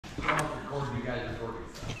you guys recording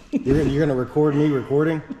stuff. You're gonna record me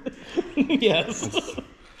recording? Yes.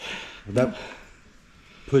 Would that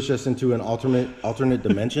push us into an alternate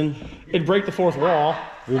dimension? It'd break the fourth wall.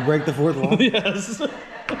 We break the fourth wall? Yes.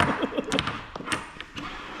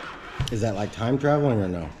 Is that like time traveling or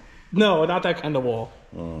no? No, not that kind of wall.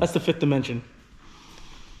 That's the fifth dimension.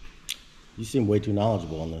 You seem way too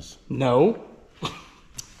knowledgeable on this. No.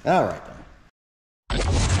 All right then.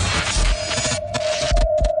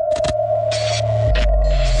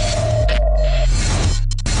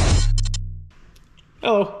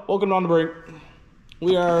 Hello, welcome to On the Brink.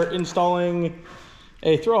 We are installing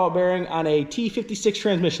a throwout bearing on a T56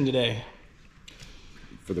 transmission today.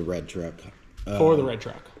 For the red truck. For the red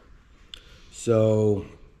truck. So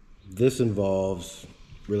this involves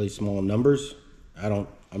really small numbers. I'm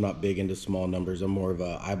not big into small numbers. I'm more of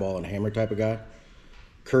a eyeball and hammer type of guy.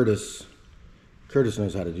 Curtis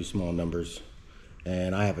knows how to do small numbers,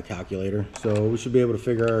 and I have a calculator, so we should be able to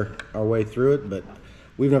figure our way through it, but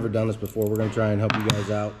we've never done this before. We're going to try and help you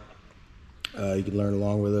guys out. You can learn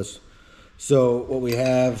along with us. So what we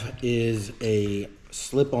have is a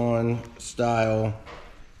slip-on style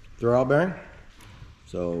throwout bearing.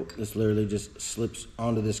 So this literally just slips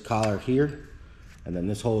onto this collar here, and then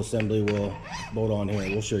this whole assembly will bolt on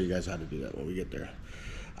here. We'll show you guys how to do that when we get there.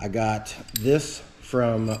 I got this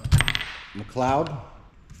from McLeod,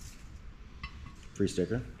 free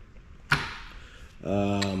sticker.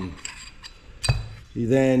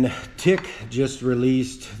 Then Tick just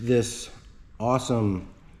released this awesome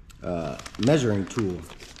measuring tool.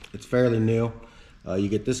 It's fairly new. You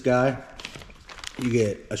get this guy, you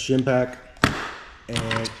get a shim pack,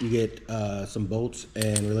 and you get some bolts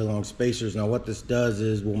and really long spacers. Now what this does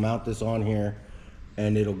is we'll mount this on here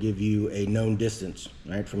and it'll give you a known distance,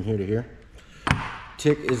 right, from here to here.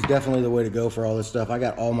 Tick is definitely the way to go for all this stuff. I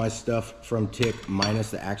got all my stuff from Tick minus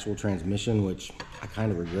the actual transmission, which I kind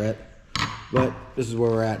of regret, but this is where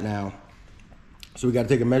we're at now. So we got to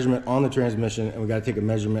take a measurement on the transmission, and we got to take a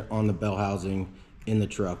measurement on the bell housing in the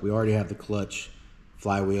truck. We already have the clutch,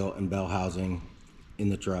 flywheel, and bell housing in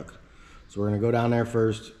the truck. So we're gonna go down there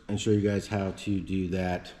first and show you guys how to do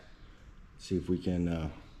that. See if we can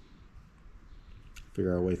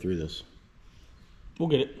figure our way through this. We'll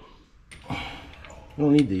get it. I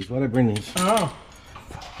don't need these. Why'd I bring these? Oh.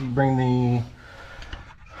 You bring the...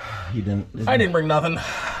 You didn't? I didn't bring nothing.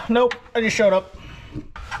 Nope, I just showed up.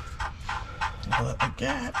 Like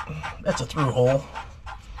that. That's a through hole.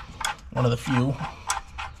 One of the few.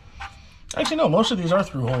 Actually, no, most of these are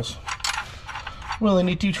through holes. We only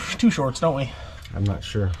need two shorts, don't we? I'm not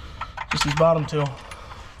sure. Just these bottom two.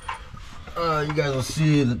 You guys will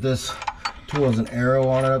see that this tool has an arrow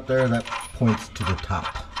on it up there that points to the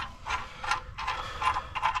top.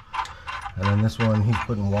 And then this one, he's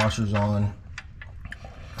putting washers on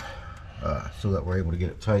so that we're able to get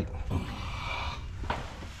it tight.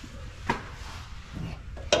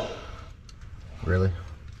 Really?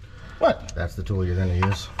 What? That's the tool you're going to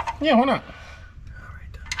use? Yeah, why not?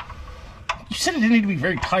 You said it didn't need to be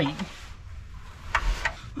very tight.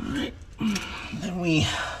 Alright. Then we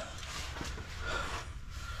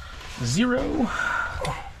zero.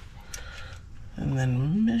 And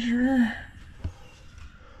then measure.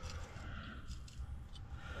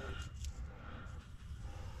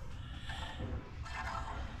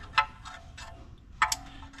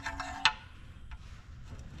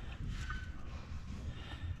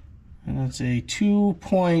 And it's a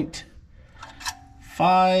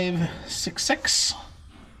 2.566.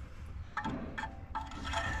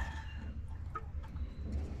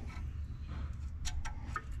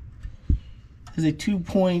 Is a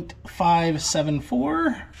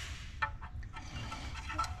 2.574.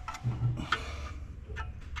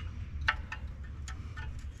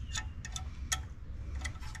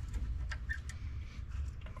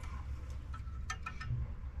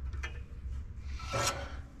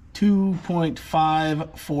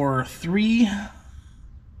 $2.543.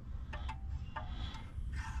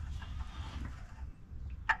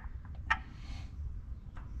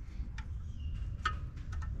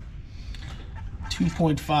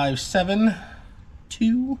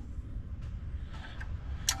 $2.572.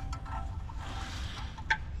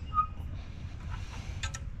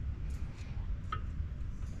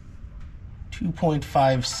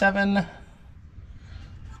 $2.57.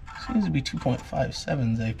 Seems to be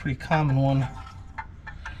 2.57 is a pretty common one.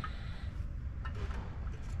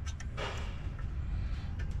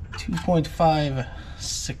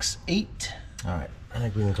 $2.568. All right, I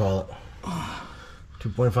think we can call it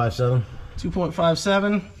 2.57.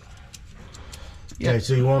 2.57. Okay,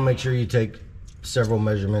 so you want to make sure you take several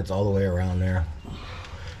measurements all the way around there.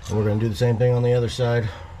 And we're going to do the same thing on the other side.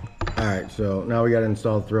 All right, so now we got to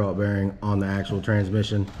install the throwout bearing on the actual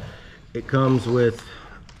transmission. It comes with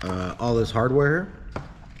all this hardware.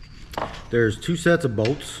 There's 2 sets of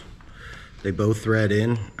bolts. They both thread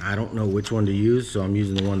in. I don't know which one to use, so I'm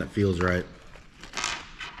using the one that feels right.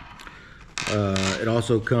 It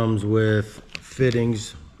also comes with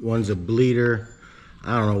fittings. One's a bleeder.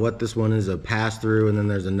 I don't know what this one is, a pass-through, and then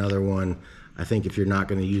there's another one. I think if you're not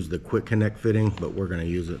going to use the quick connect fitting, but we're going to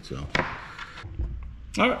use it, so.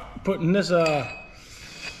 All right, putting this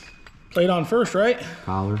plate on first, right?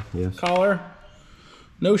 Collar, yes. Collar,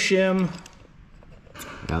 no shim.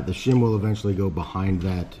 Yeah, the shim will eventually go behind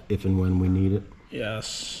that if and when we need it.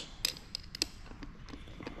 Yes.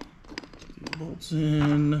 Bolts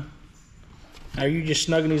in. Are you just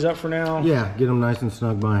snugging these up for now? Yeah, get them nice and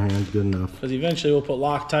snug by hand, good enough. Because eventually we'll put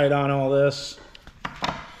Loctite on all this.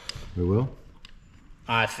 We will?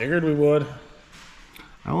 I figured we would.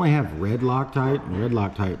 I only have red Loctite, and red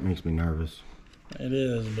Loctite makes me nervous. It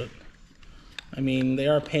is, but I mean, they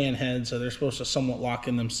are pan heads, so they're supposed to somewhat lock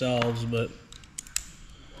in themselves, but.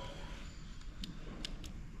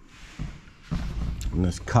 And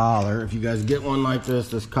this collar, if you guys get one like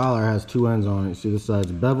this collar has 2 ends on it. You see this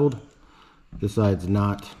side's beveled, this side's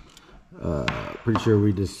not. Pretty sure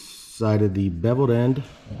we decided the beveled end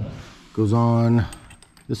goes on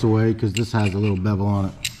this way because this has a little bevel on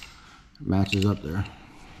it. It matches up there.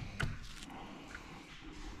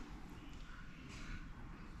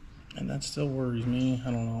 And that still worries me. I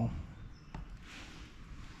don't know.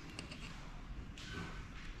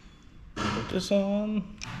 Put this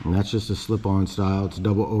on. And that's just a slip-on style. It's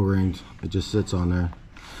double O-rings. It just sits on there.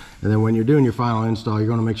 And then when you're doing your final install, you're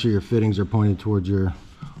going to make sure your fittings are pointed towards your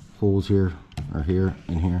holes here, or here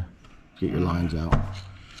and here. Get your lines out.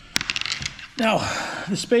 Now,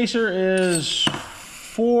 the spacer is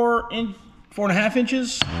 4.5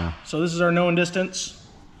 inches. Yeah. So this is our known distance.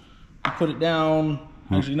 Put it down.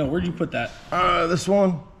 Actually, no, where'd you put that? This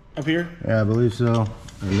one? Up here? Yeah, I believe so.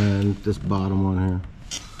 And then this bottom one here.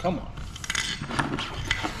 Come on.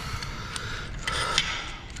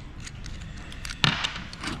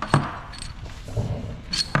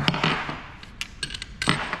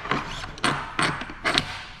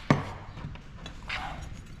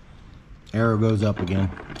 Arrow goes up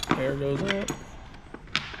again. Arrow goes up.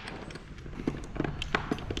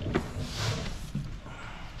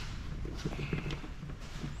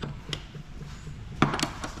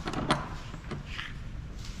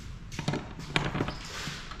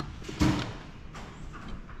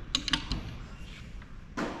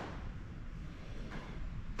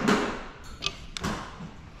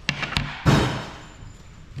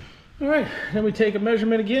 All right, then we take a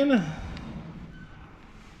measurement again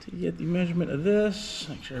to get the measurement of this,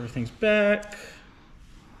 make sure everything's back.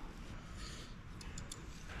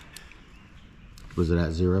 Was it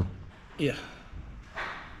at 0? Yeah.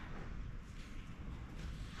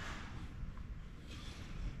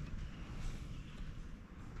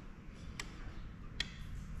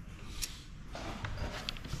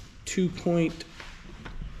 .19.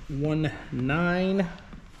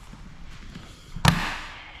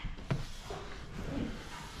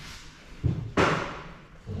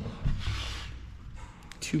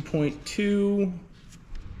 2.2.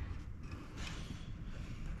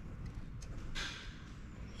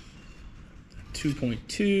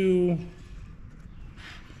 2.2.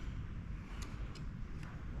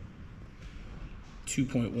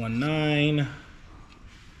 2.19.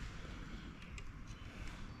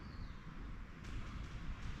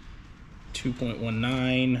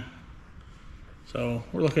 2.19. So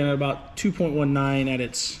we're looking at about 2.19 at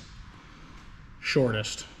its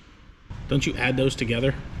shortest. Don't you add those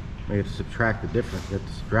together? You have to subtract the difference. You have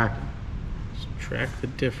to subtract them. Subtract the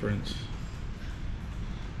difference.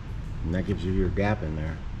 And that gives you your gap in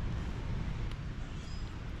there.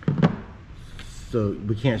 So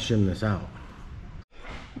we can't shim this out.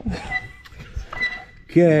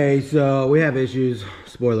 Okay, so we have issues.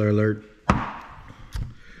 Spoiler alert.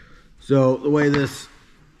 So the way this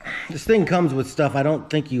thing comes with stuff I don't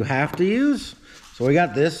think you have to use. So we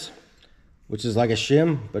got this, which is like a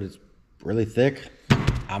shim, but it's really thick.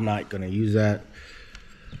 I'm not gonna use that.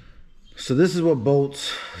 So this is what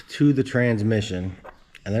bolts to the transmission.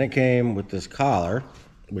 And then it came with this collar,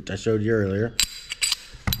 which I showed you earlier.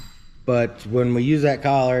 But when we use that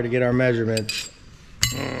collar to get our measurements,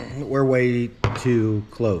 we're way too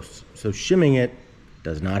close. So shimming it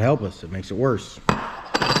does not help us. It makes it worse.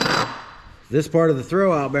 This part of the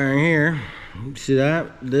throwout bearing here, see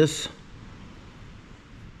that? This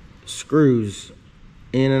screws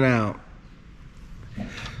in and out.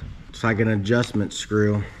 It's like an adjustment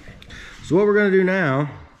screw. So what we're gonna do now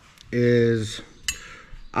is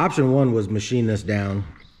Option one was machine this down.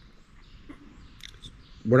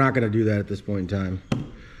 We're not going to do that at this point in time.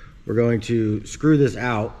 We're going to screw this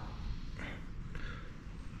out.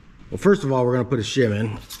 Well, first of all, we're going to put a shim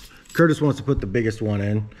in. Curtis wants to put the biggest one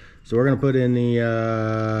in. So we're going to put in the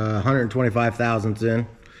 125 thousandths in.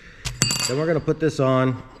 Then we're going to put this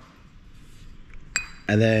on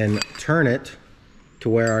and then turn it to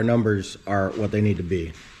where our numbers are what they need to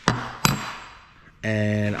be.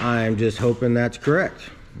 And I'm just hoping that's correct,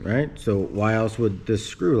 right? So why else would this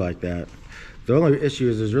screw like that? The only issue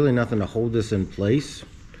is there's really nothing to hold this in place,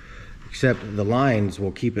 except the lines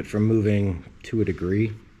will keep it from moving to a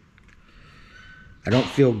degree. I don't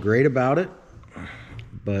feel great about it,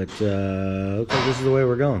 but looks like this is the way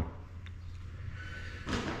we're going.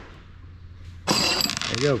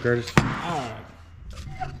 There you go, Curtis. All right.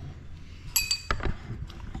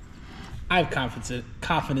 I have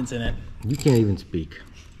confidence in it. You can't even speak.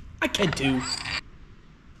 I can too.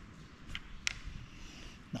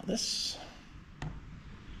 Now this.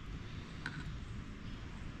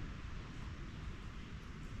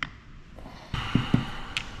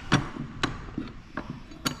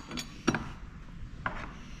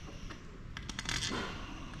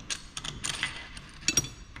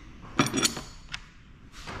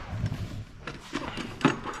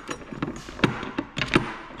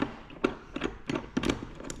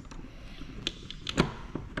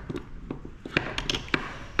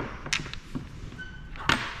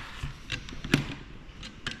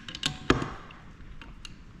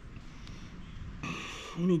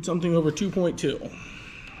 We need something over 2.2.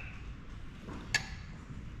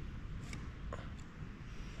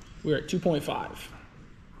 We're at 2.5.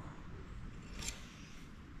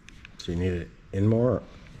 So you need it in more?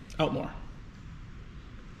 Out more.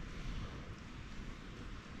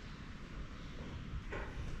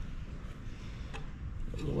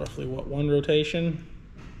 Roughly what, one rotation?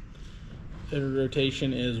 Every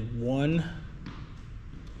rotation is 1.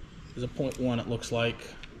 Is a 0.1 it looks like.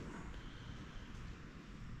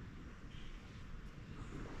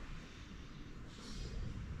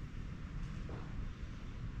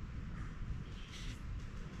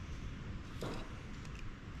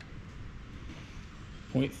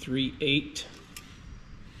 .38.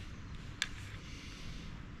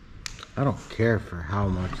 I don't care for how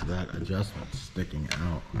much that adjustment's sticking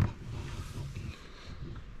out.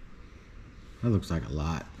 That looks like a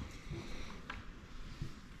lot.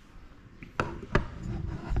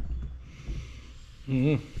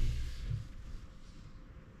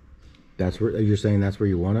 That's where you're saying that's where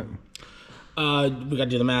you want it? We gotta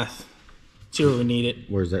do the math. See where we need it.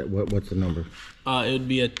 Where's that? What's the number? It would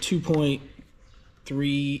be a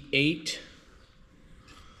 2.38.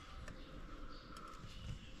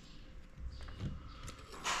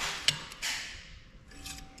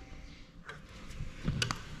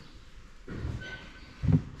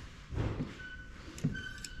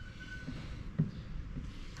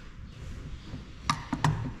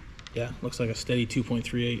 Yeah, looks like a steady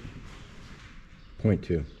 2.38.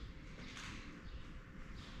 0.2.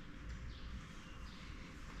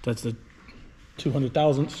 That's the 200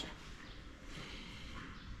 thousandths.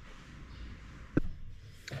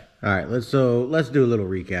 All right, let's do a little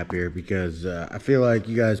recap here, because I feel like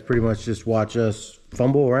you guys pretty much just watch us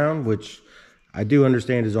fumble around, which I do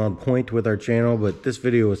understand is on point with our channel, but this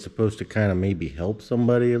video was supposed to kind of maybe help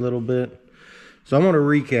somebody a little bit. So I'm going to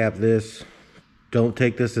recap this. Don't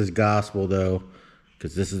take this as gospel though,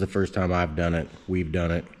 because this is the first time I've done it. We've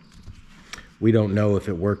done it. We don't know if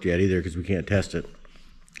it worked yet either, because we can't test it,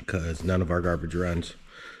 because none of our garbage runs.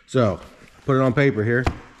 So put it on paper here.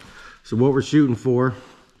 So what we're shooting for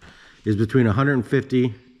is between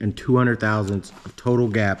 150 and 200 thousandths of total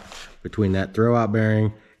gap between that throwout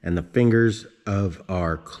bearing and the fingers of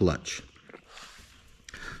our clutch.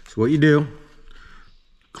 So what you do,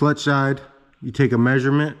 clutch side, you take a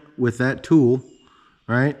measurement with that tool,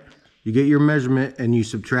 right? You get your measurement and you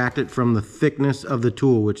subtract it from the thickness of the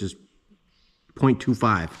tool, which is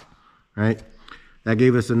 0.25, right? That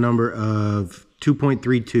gave us a number of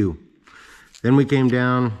 2.32. Then we came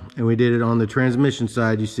down and we did it on the transmission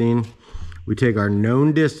side. You've seen, we take our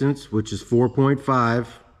known distance, which is 4.5,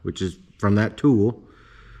 which is from that tool.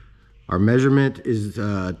 Our measurement is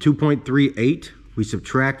 2.38. We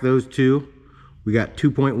subtract those two. We got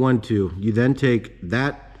 2.12. You then take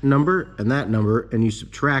that number and you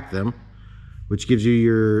subtract them, which gives you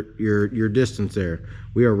your distance there.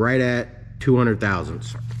 We are right at 200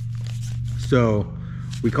 thousandths. So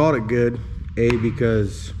we called it good, A,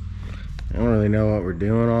 because I don't really know what we're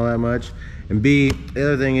doing all that much, and B, the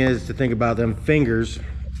other thing is to think about them fingers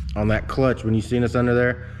on that clutch. When you see this under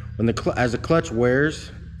there, when as the clutch wears,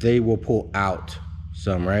 they will pull out.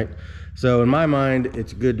 some, right? So in my mind,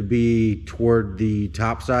 it's good to be toward the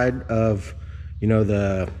top side of, you know,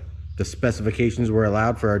 the specifications we're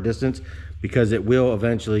allowed for our distance, because it will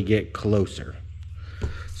eventually get closer.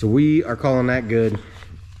 So we are calling that good.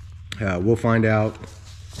 We'll find out,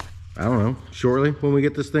 I don't know, shortly when we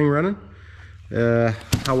get this thing running,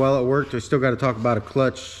 how well it worked. I still got to talk about a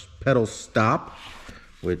clutch pedal stop,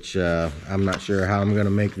 which I'm not sure how I'm going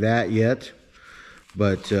to make that yet.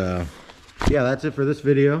 But yeah, that's it for this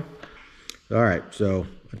video. All right, so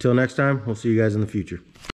until next time, we'll see you guys in the future.